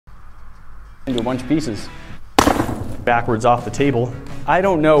into a bunch of pieces. Backwards off the table. I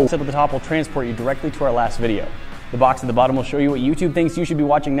don't know. Set at the top will transport you directly to our last video. The box at the bottom will show you what YouTube thinks you should be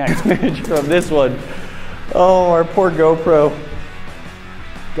watching next. Of this one. Oh, our poor GoPro.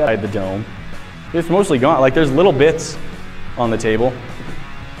 Got the dome. It's mostly gone. Like, there's little bits on the table.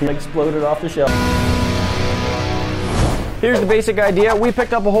 It exploded off the shelf. Here's the basic idea. We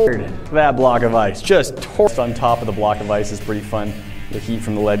picked up a whole that block of ice. Just torched on top of the block of ice is pretty fun. The heat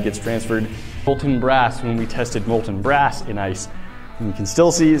from the lead gets transferred. Molten brass, when we tested molten brass in ice, and you can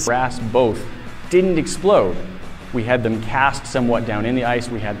still see brass both didn't explode. We had them cast somewhat down in the ice.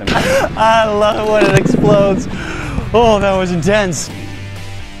 We had them. I love when it explodes. Oh, that was intense.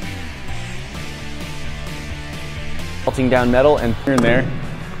 Melting down metal and here and there.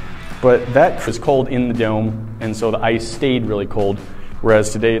 But that was cold in the dome, and so the ice stayed really cold,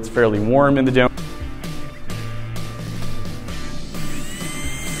 whereas today it's fairly warm in the dome.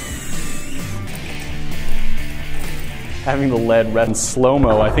 Having the lead red in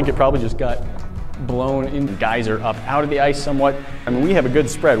slow-mo, I think it probably just got blown in the geyser up out of the ice somewhat. I mean, we have a good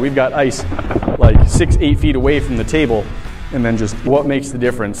spread. We've got ice like 6-8 feet away from the table, and then just what makes the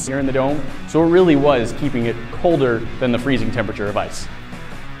difference here in the dome. So it really was keeping it colder than the freezing temperature of ice.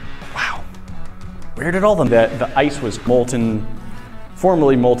 Wow. Where did all the ice was molten,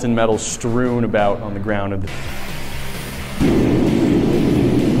 formerly molten metal strewn about on the ground of the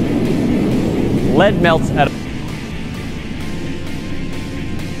lead melts out of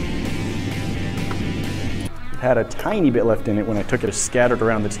had a tiny bit left in it when I took it scattered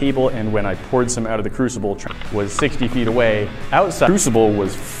around the table, and when I poured some out of the crucible was 60 feet away. Outside, the crucible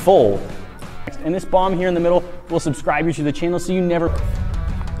was full. And this bomb here in the middle will subscribe you to the channel so you never,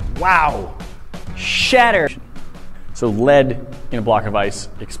 wow, shatter. So lead in a block of ice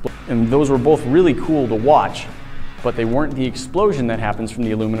exploded. And those were both really cool to watch, but they weren't the explosion that happens from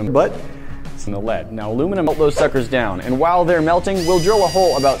the aluminum, but it's in the lead. Now aluminum melt those suckers down, and while they're melting, we'll drill a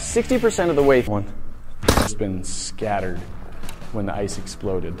hole about 60% of the way. It's been scattered when the ice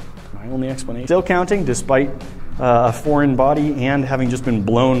exploded. My only explanation. Still counting despite a foreign body and having just been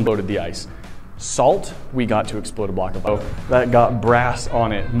blown out of the ice. Salt, we got to explode a block of ice. That got brass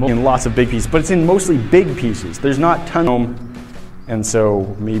on it in lots of big pieces, but it's in mostly big pieces. There's not tons, and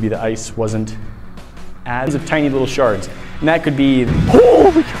so maybe the ice wasn't as of tiny little shards. And that could be,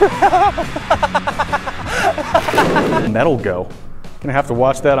 holy crap! Metal go. Gonna have to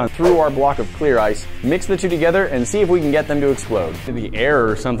watch that on through our block of clear ice, mix the two together, and see if we can get them to explode. The air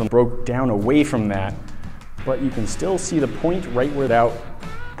or something broke down away from that, but you can still see the point right where that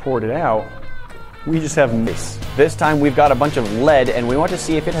poured it out. We just have miss. This time we've got a bunch of lead, and we want to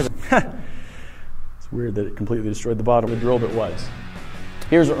see if it has It's weird that it completely destroyed the bottom of the drill bit was.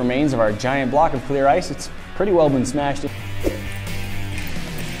 Here's what remains of our giant block of clear ice. It's pretty well been smashed.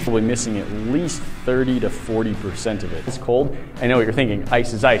 Probably missing at least 30 to 40% of it. It's cold. I know what you're thinking.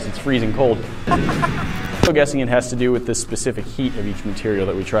 Ice is ice. It's freezing cold. I'm guessing it has to do with the specific heat of each material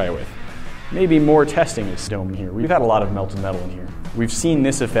that we try it with. Maybe more testing is dome here. We've had a lot of melted metal in here. We've seen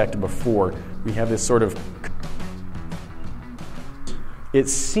this effect before. We have this sort of... It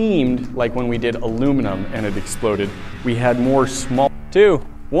seemed like when we did aluminum and it exploded, we had more small... 2,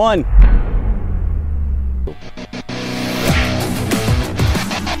 1.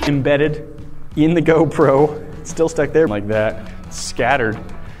 Embedded in the GoPro, still stuck there like that, scattered,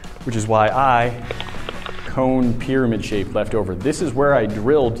 which is why I cone pyramid shape left over. This is where I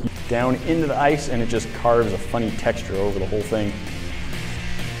drilled down into the ice, and it just carves a funny texture over the whole thing.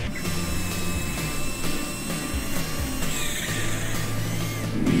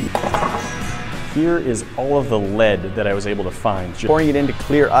 Here is all of the lead that I was able to find. Just pouring it into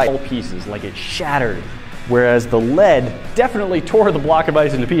clear ice, all pieces, like it shattered. Whereas the lead definitely tore the block of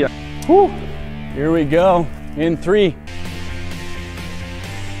ice into pieces. Whew. Here we go, in 3.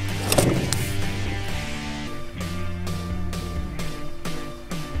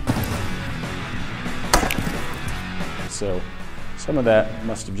 So, some of that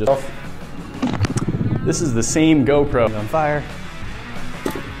must have just... This is the same GoPro on fire.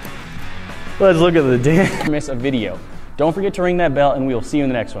 Let's look at the damn... Miss a video. Don't forget to ring that bell, and we will see you in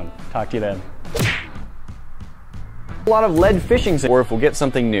the next one. Talk to you then. A lot of lead fishing, or if we'll get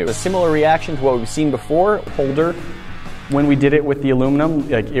something new. A similar reaction to what we've seen before, holder, when we did it with the aluminum,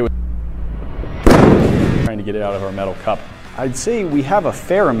 like it was trying to get it out of our metal cup. I'd say we have a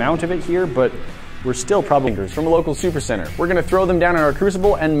fair amount of it here, but we're still probably from a local supercenter. We're gonna throw them down in our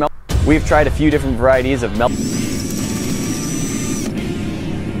crucible and melt. We've tried a few different varieties of melt.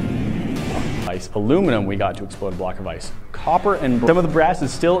 Ice. Aluminum, we got to explode a block of ice. Copper and some of the brass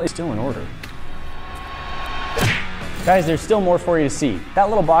is still in order. Guys, there's still more for you to see. That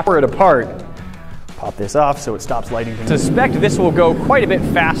little box, tore it apart, Pop this off so it stops lighting. I suspect this will go quite a bit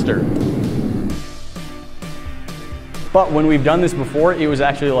faster. But when we've done this before, it was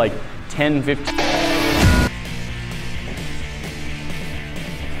actually like 10, 15.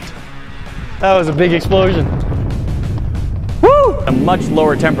 That was a big explosion. Woo! A much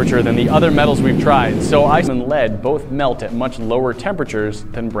lower temperature than the other metals we've tried, so ice and lead both melt at much lower temperatures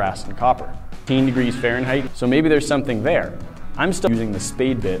than brass and copper. 15 degrees Fahrenheit, so maybe there's something there. I'm still using the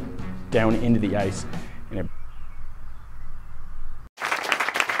spade bit down into the ice. And it